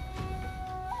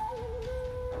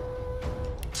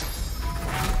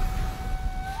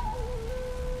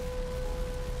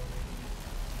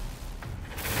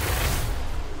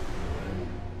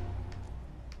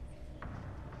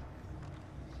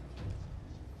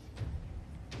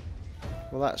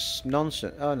 Well, that's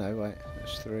nonsense. Oh no, wait,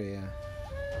 that's 3. Yeah.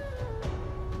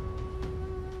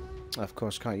 Of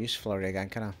course, can't use flurry again,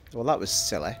 can I? Well, that was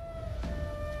silly.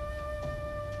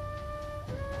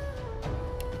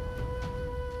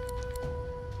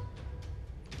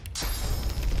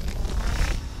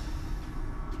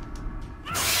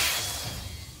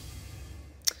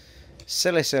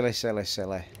 Silly, silly, silly,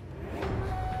 silly.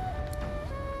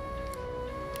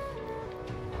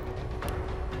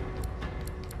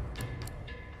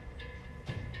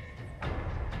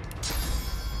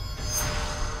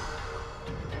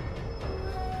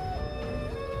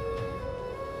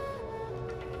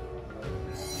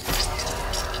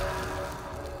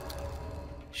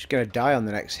 She's gonna die on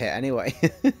the next hit anyway.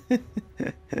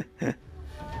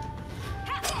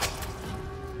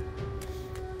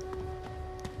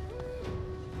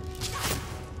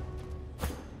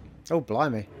 Oh,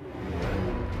 blimey.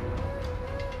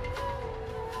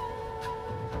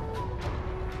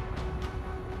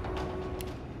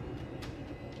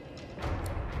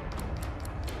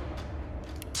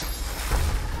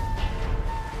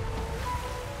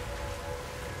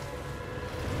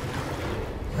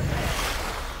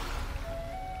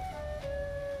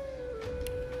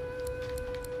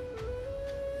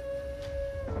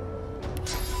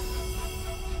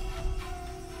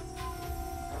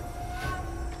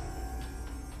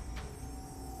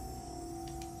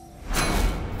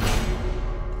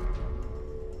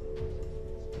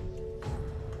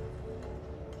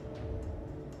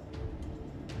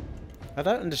 I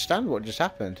don't understand what just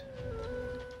happened.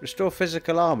 Restore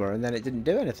physical armor and then it didn't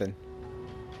do anything.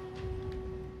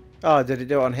 Oh, did it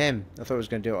do it on him? I thought it was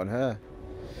going to do it on her.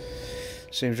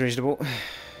 Seems reasonable.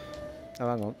 Oh,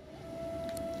 hang on.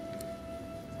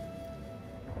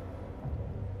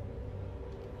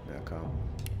 No, I can't.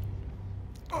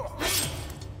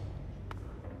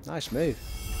 Nice move.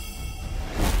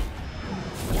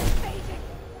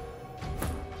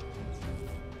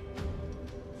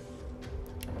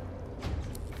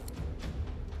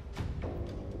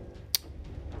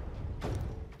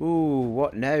 Ooh,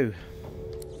 what now?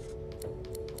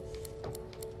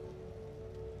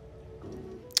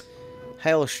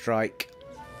 Hail strike.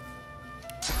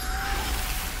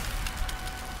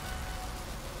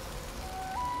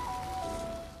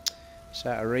 Is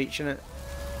that a reach in it?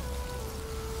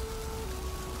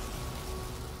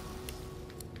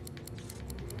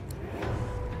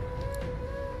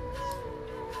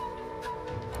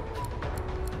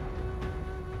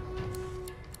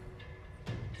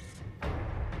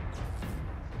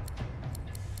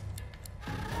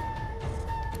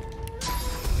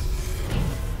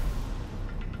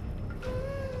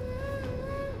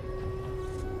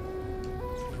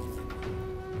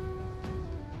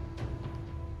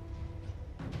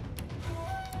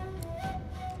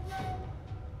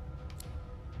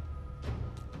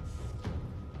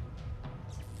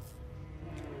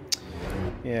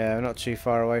 Yeah, we're not too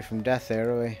far away from death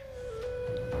here, are we?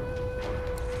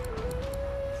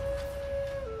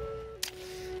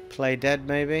 Play dead,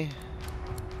 maybe?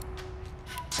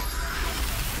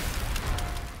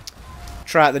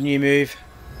 Try out the new move.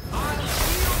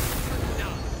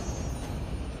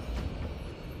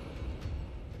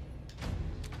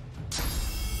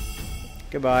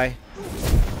 Goodbye.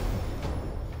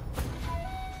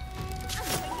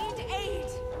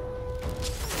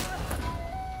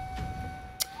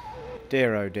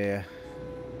 Dear oh dear.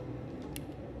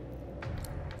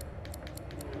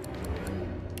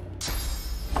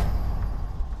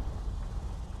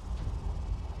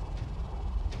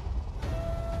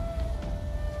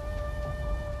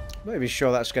 Not even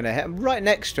sure that's going to hit. I'm right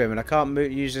next to him and I can't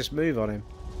use this move on him.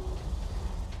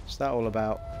 What's that all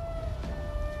about?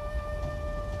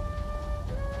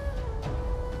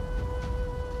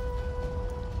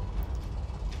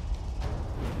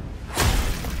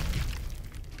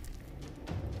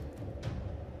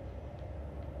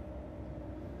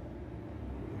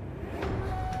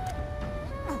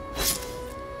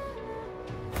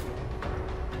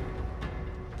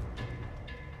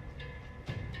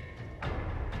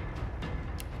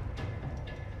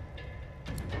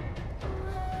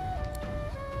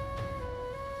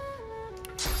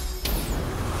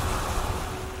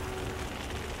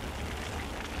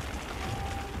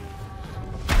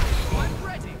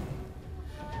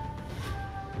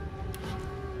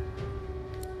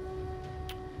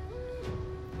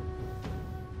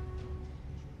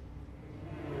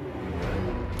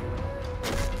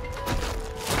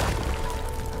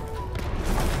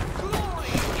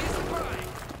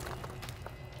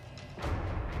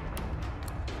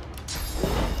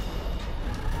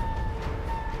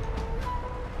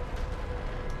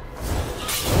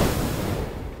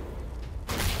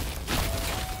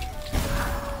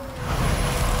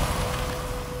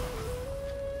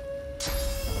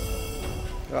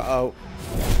 Uh-oh.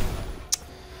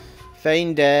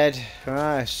 Thane dead.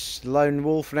 Nice. Lone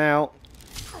wolf now.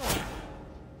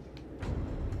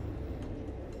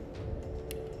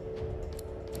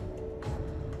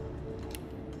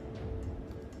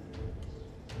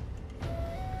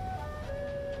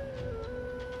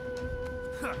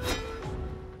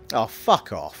 Oh,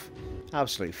 fuck off.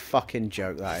 Absolute fucking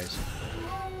joke that is.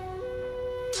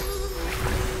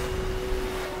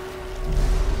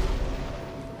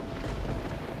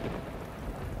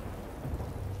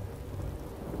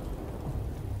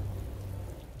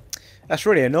 That's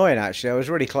really annoying, actually. I was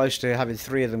really close to having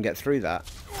 3 of them get through that.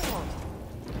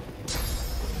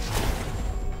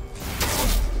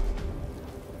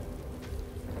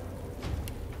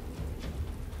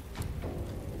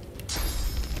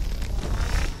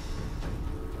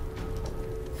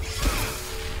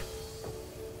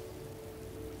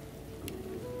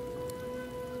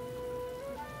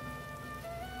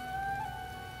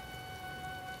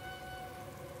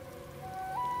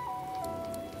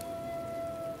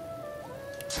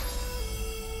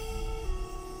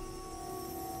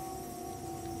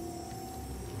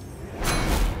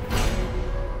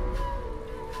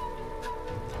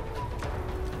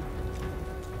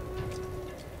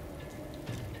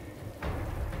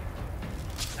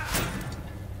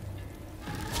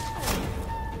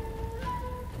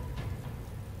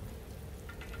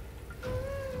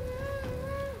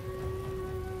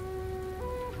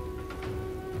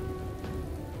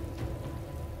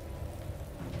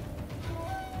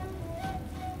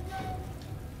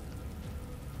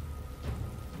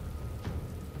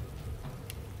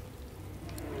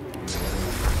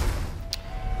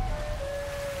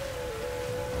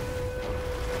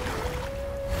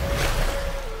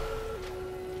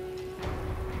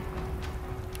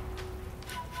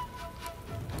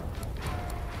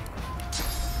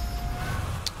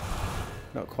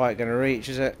 Not quite going to reach,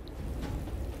 is it?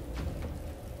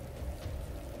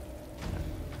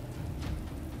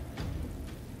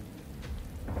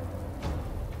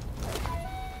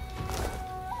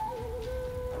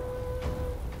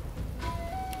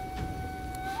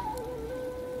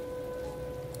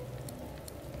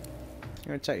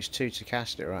 It takes 2 to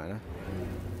cast it right now.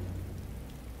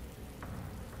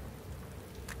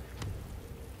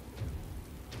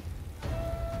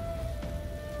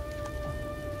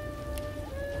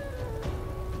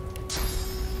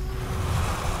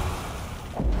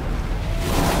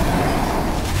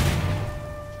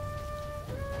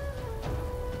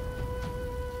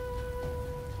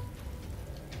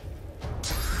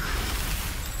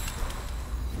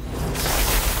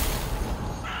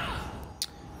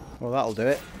 Well, that'll do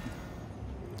it.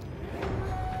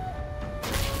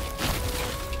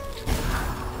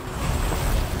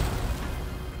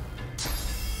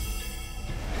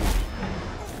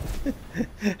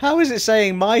 How is it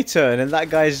saying my turn and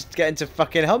that guy's getting to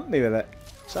fucking hump me with it?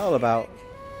 What's that all about?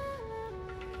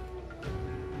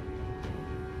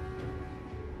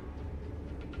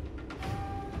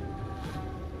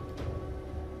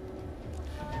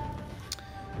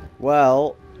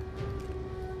 Well,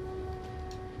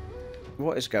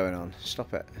 what is going on?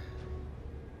 Stop it.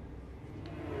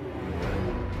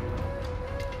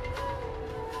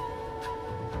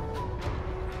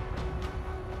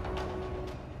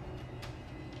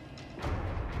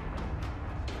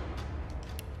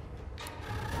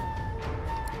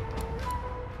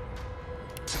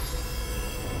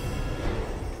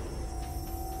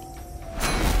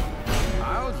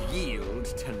 I'll yield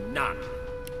to none.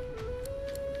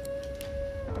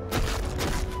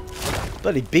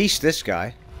 Bloody beast, this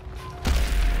guy.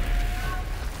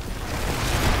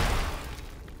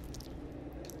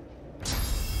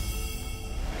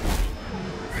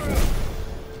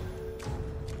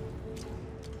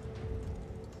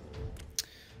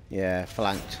 Yeah,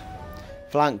 flanked.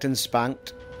 Flanked and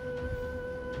spanked.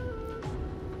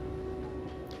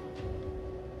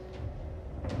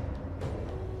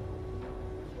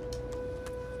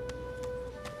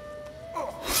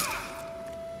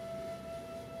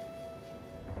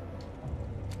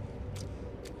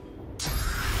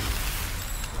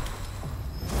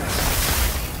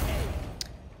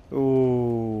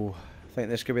 Ooh, I think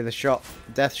this could be the shot.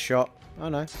 Death shot. Oh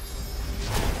no.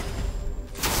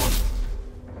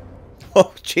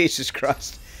 Oh, Jesus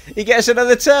Christ. He gets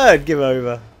another turn. Give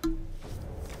over.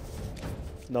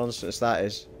 Nonsense that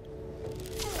is.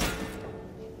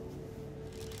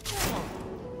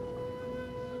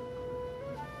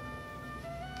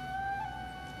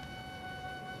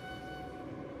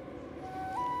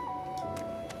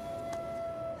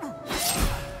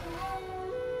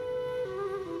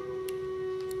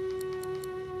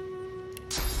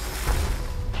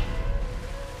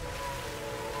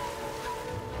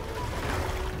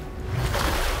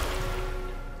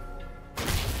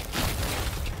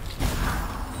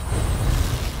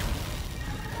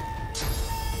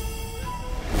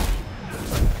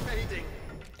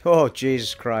 Oh,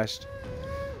 Jesus Christ.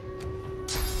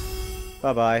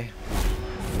 Bye-bye.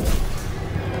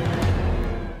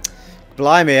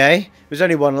 Blimey, eh? There's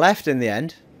only one left in the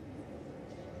end.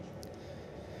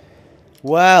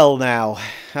 Well, now,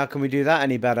 how can we do that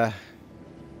any better?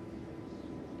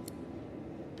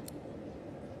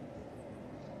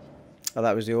 Oh,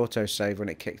 that was the autosave when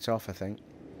it kicked off, I think.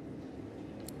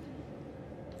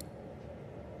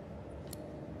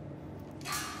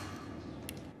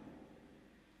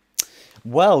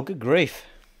 Well, good grief.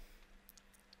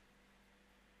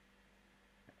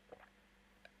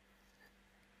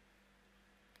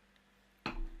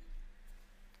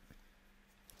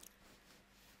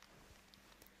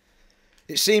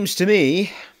 It seems to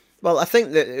me, well, I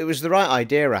think that it was the right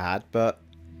idea I had, but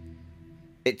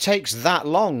it takes that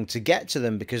long to get to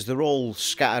them because they're all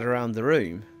scattered around the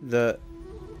room that...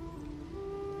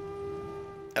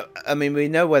 I mean, we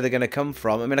know where they're going to come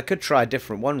from. I mean, I could try a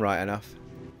different one right enough.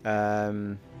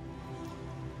 Or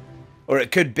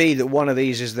it could be that one of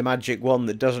these is the magic one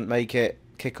that doesn't make it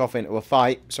kick off into a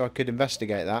fight, so I could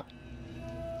investigate that.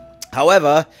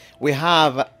 However, we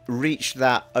have reached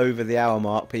that over the hour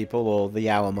mark, people, or the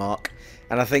hour mark,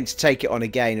 and I think to take it on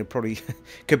again, it probably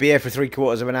could be here for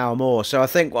 3/4 of an hour more. So I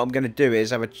think what I'm going to do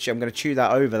is I'm going to chew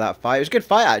that over, that fight. It was a good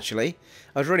fight, actually.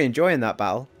 I was really enjoying that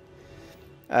battle.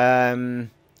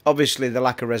 Obviously, the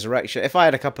lack of resurrection. If I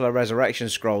had a couple of resurrection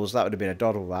scrolls, that would have been a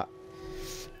doddle, that.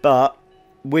 But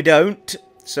we don't,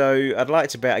 so I'd like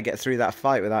to be able to get through that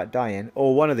fight without dying,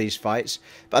 or one of these fights.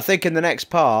 But I think in the next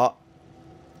part,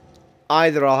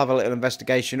 either I'll have a little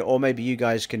investigation, or maybe you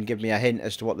guys can give me a hint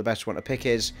as to what the best one to pick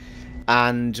is,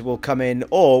 and we'll come in,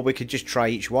 or we could just try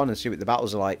each one and see what the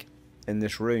battles are like in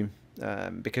this room.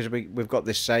 Because we've got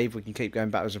this save, we can keep going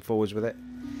backwards and forwards with it.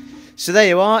 So there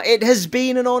you are. It has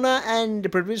been an honour and a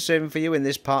privilege serving for you in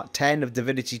this part 10 of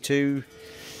Divinity 2.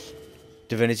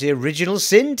 Divinity Original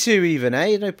Sin 2 even,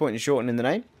 eh? No point in shortening the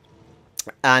name.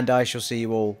 And I shall see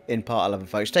you all in part 11,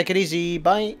 folks. Take it easy.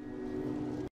 Bye.